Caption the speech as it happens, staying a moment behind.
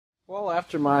Well,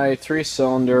 after my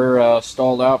 3-cylinder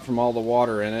stalled out from all the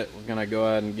water in it, we're going to go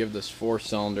ahead and give this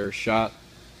 4-cylinder a shot.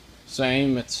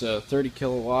 Same, it's 30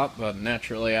 kilowatt, but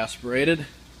naturally aspirated.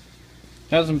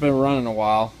 Hasn't been running a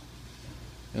while,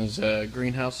 as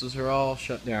greenhouses are all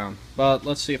shut down. But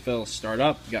let's see if it'll start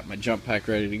up. Got my jump pack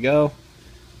ready to go.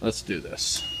 Let's do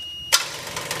this.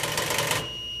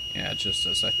 Yeah, just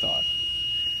as I thought.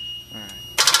 Alright.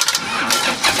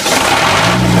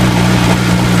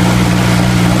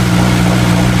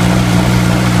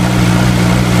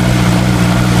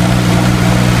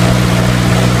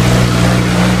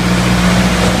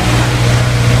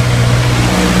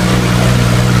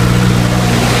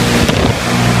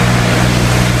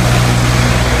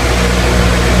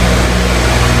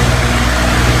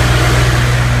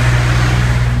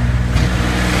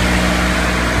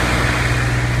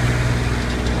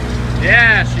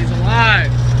 Yeah, she's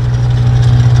alive.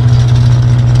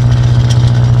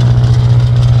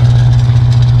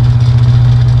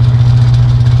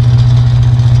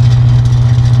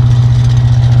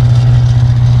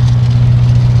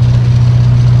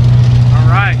 All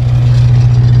right.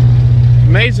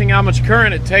 Amazing how much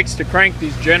current it takes to crank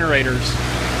these generators.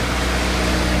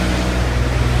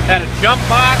 Had a jump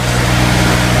box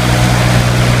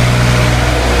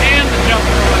and the jump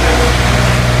box.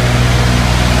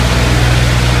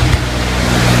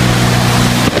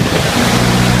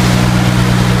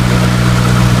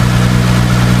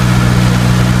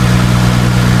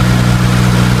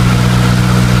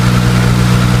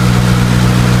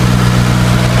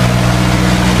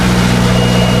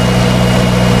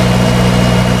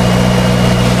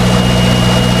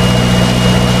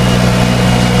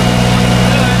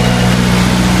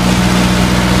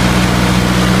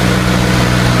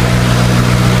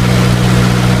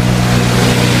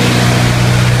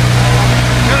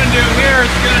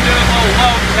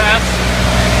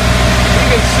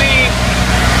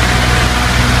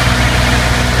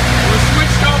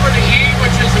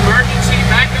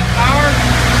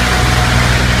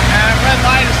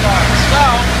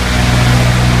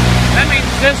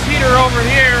 This heater over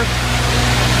here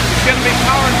is going to be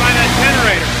powered by that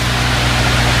generator.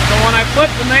 So when I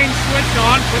put the main switch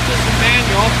on, put this in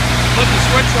manual, put the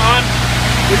switch on,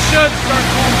 it should start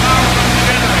pulling power from the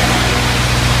generator.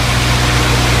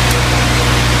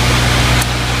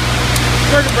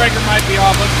 Circuit breaker might be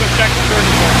off. Let's go check the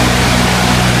circuit breaker.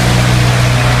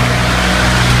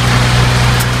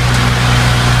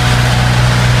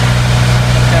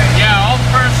 Okay, yeah, all the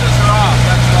furnaces are off.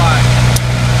 That's why.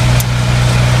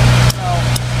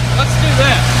 Let's do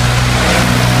this.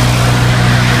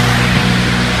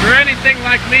 If you're anything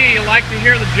like me, you like to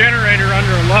hear the generator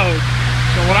under a load.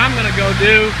 So what I'm going to go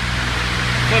do,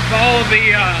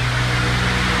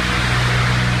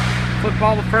 flip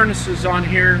all the furnaces on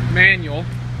here manual.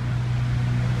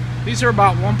 These are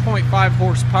about 1.5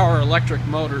 horsepower electric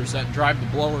motors that drive the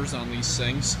blowers on these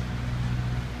things.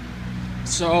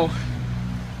 So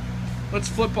let's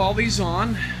flip all these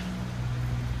on.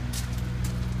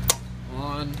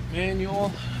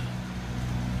 Manual,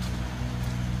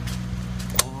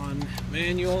 on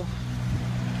manual.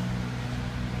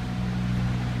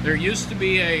 There used to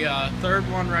be a third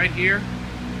one right here,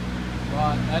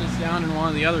 but that is down in one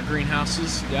of the other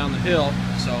greenhouses down the hill,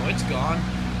 so it's gone,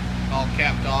 all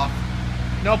capped off.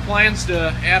 No plans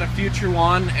to add a future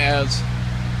one, as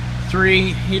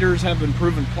 3 heaters have been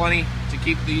proven plenty to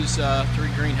keep these 3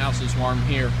 greenhouses warm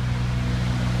here.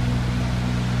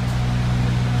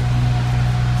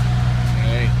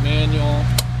 Manual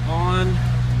on.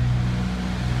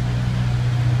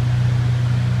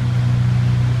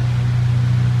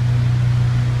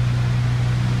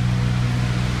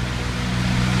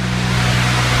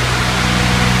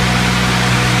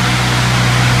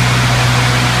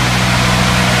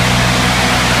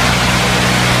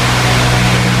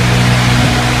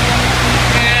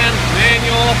 And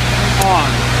manual on.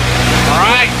 All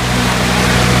right.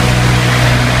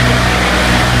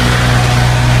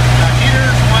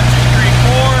 Heaters 1, 2, 3,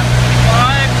 4.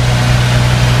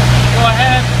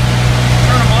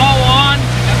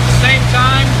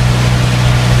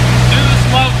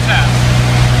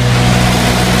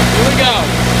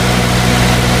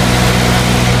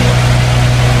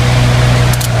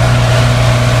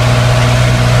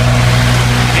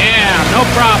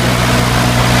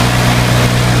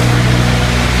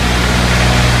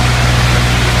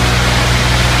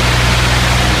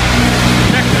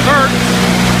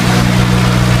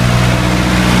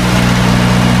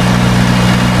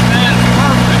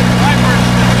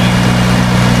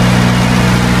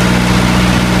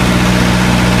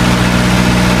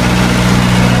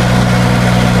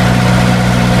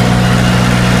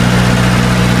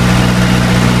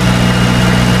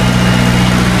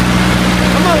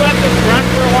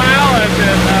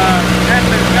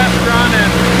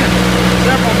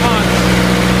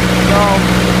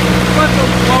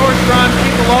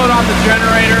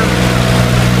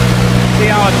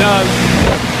 it does.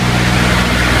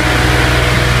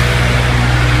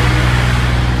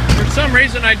 For some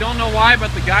reason, I don't know why,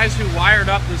 but the guys who wired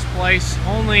up this place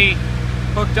only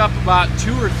hooked up about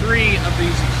 2 or 3 of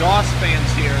these exhaust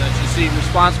fans here that you see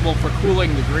responsible for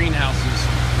cooling the greenhouses.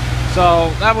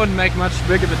 So that wouldn't make much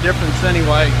big of a difference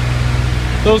anyway.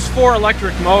 Those 4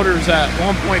 electric motors at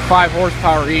 1.5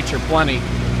 horsepower each are plenty.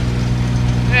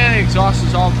 And the exhaust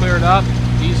is all cleared up.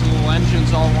 Diesel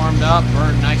engine's all warmed up,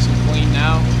 burned nice and clean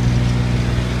now.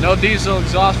 No diesel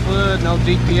exhaust fluid, no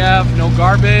DPF, no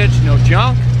garbage, no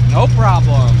junk, no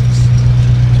problems.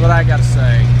 That's what I gotta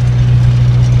say.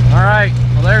 Alright,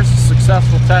 well there's a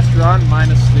successful test run,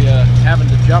 minus the having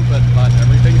to jump it, but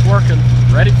everything's working,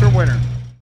 ready for winter.